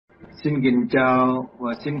Xin kính chào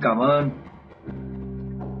và xin cảm ơn.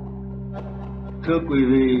 Thưa quý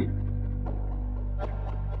vị,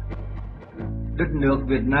 đất nước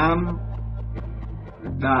Việt Nam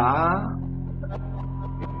đã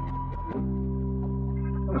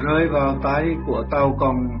rơi vào tay của Tàu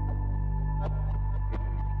Cộng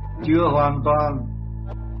chưa hoàn toàn,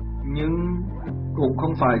 nhưng cũng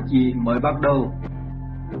không phải chỉ mới bắt đầu,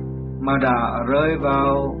 mà đã rơi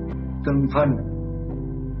vào từng phần.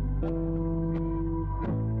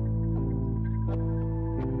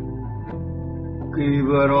 Kỳ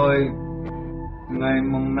vừa rồi, ngày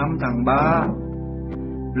 5 tháng 3,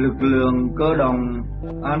 lực lượng cơ động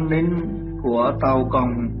an ninh của Tàu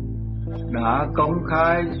Cộng đã công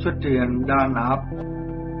khai xuất hiện đàn áp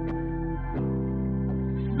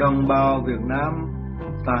đồng bào Việt Nam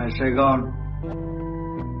tại Sài Gòn.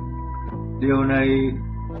 Điều này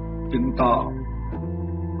chứng tỏ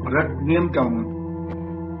rất nghiêm trọng,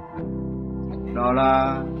 đó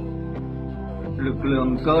là lực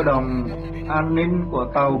lượng cơ động an ninh của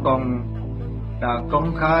Tàu Cộng đã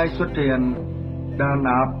công khai xuất hiện đàn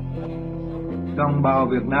áp đồng bào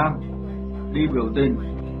Việt Nam đi biểu tình.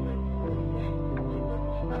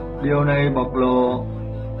 Điều này bộc lộ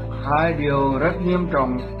hai điều rất nghiêm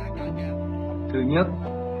trọng. Thứ nhất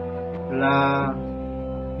là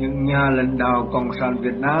những nhà lãnh đạo Cộng sản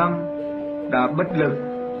Việt Nam đã bất lực,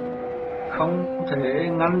 không thể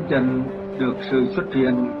ngăn chặn được sự xuất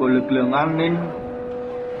hiện của lực lượng an ninh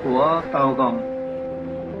của Tàu Cộng,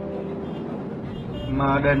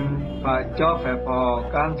 mà đành phải cho phép họ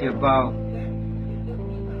can thiệp vào.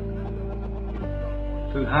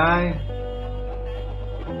 Thứ hai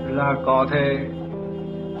là có thể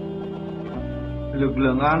lực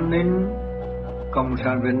lượng an ninh Cộng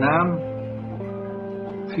sản Việt Nam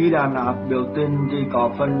khi đàn áp biểu tình thì có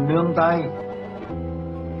phần nương tay,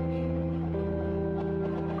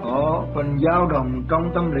 có phần dao động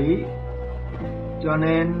trong tâm lý, cho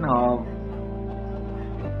nên họ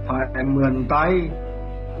phải mượn tay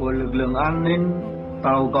của lực lượng an ninh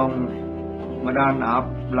Tàu Cộng mà đàn áp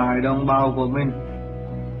lại đồng bào của mình.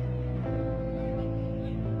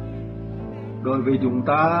 Đối với chúng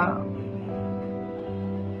ta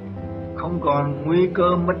không còn nguy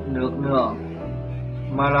cơ mất nước nữa,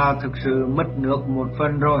 mà là thực sự mất nước một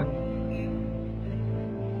phần rồi.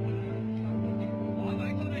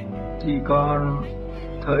 Chỉ còn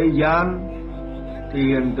thời gian thì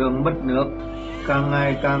hiện tượng mất nước càng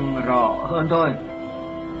ngày càng rõ hơn thôi.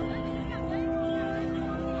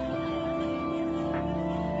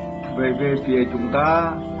 Về phía chúng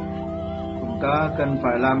ta cần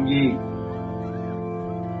phải làm gì?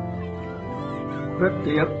 Rất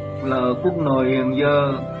tiếc là ở quốc nội hiện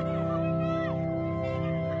giờ,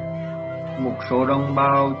 một số đồng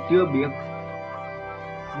bào chưa biết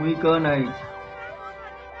nguy cơ này,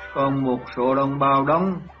 còn một số đồng bào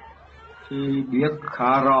đông thì biết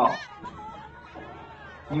khá rõ,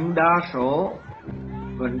 nhưng đa số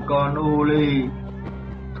vẫn còn u lì,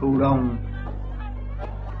 thụ động,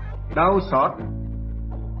 đau xót,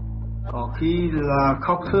 có khi là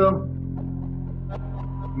khóc thương,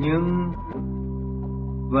 nhưng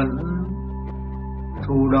vẫn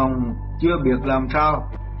thụ động chưa biết làm sao.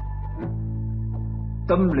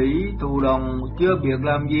 Tâm lý thụ động chưa biết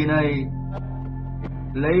làm gì này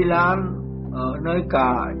lây lan ở nơi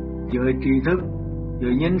cả giới trí thức,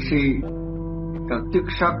 giới nhân sĩ, các chức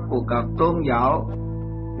sắc của các tôn giáo,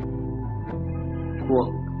 của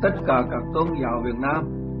tất cả các tôn giáo Việt Nam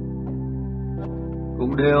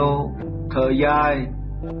cũng đều thở dài,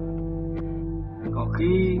 có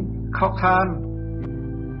khi khóc than,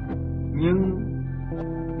 nhưng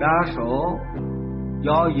đa số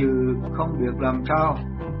do dự không biết làm sao.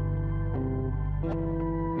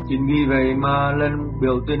 Chính vì vậy mà lần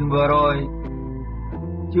biểu tình vừa rồi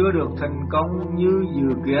chưa được thành công như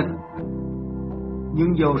dự kiến,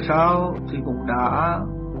 nhưng dầu sao thì cũng đã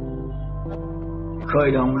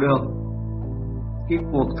khởi động được cái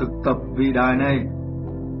cuộc thực tập vĩ đại này.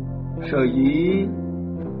 Sở dĩ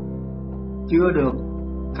chưa được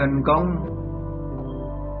thành công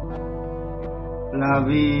là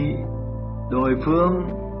vì đối phương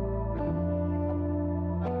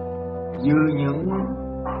dư những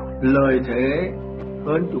lợi thế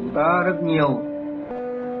hơn chúng ta rất nhiều.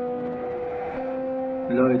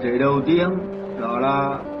 Lợi thế đầu tiên đó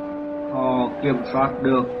là họ kiểm soát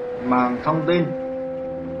được mạng thông tin,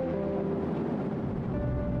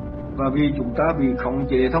 và vì chúng ta bị khống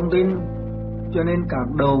chế thông tin cho nên các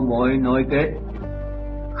đầu mối nối kết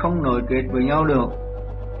không nối kết với nhau được,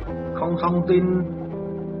 không thông tin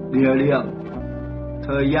địa điểm,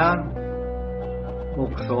 thời gian. Một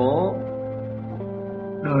số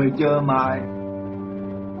đợi chờ mãi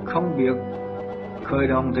không biết khởi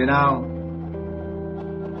động thế nào.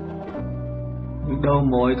 Những đầu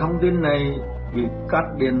mối thông tin này bị cắt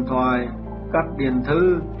điện thoại, cắt điện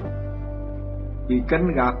thư, bị canh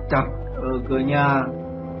gác chặt ở cửa nhà,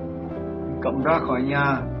 cấm ra khỏi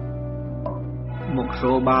nhà. Một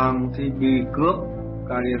số bạn thì bị cướp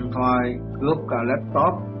cả điện thoại, cướp cả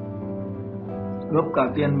laptop, cướp cả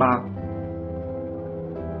tiền bạc.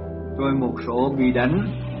 Rồi một số bị đánh,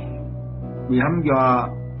 bị hăm dọa,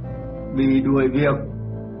 bị đuổi việc,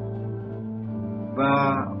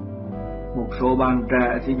 và một số bạn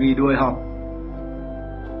trẻ thì bị đuổi học.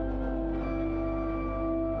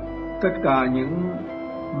 Tất cả những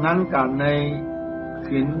ngăn cản này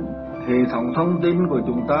khiến hệ thống thông tin của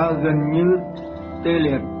chúng ta gần như tê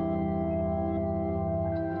liệt.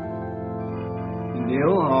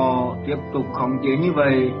 Nếu họ tiếp tục khống chế như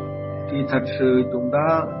vậy thì thật sự chúng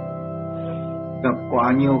ta gặp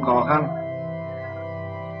quá nhiều khó khăn.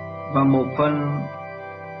 Và một phần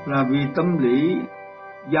là vì tâm lý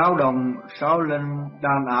dao động sau lần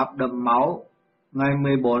đàn áp đẫm máu ngày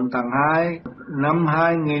 14 tháng 2 năm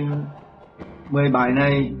 2017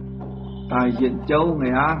 này tại Diễn Châu, Nghệ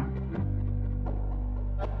An.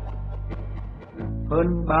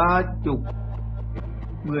 Hơn 30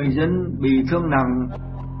 người dân bị thương nặng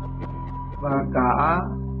và cả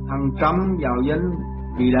hàng trăm giáo dân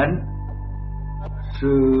bị đánh.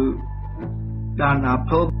 Sự đàn áp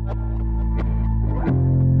thô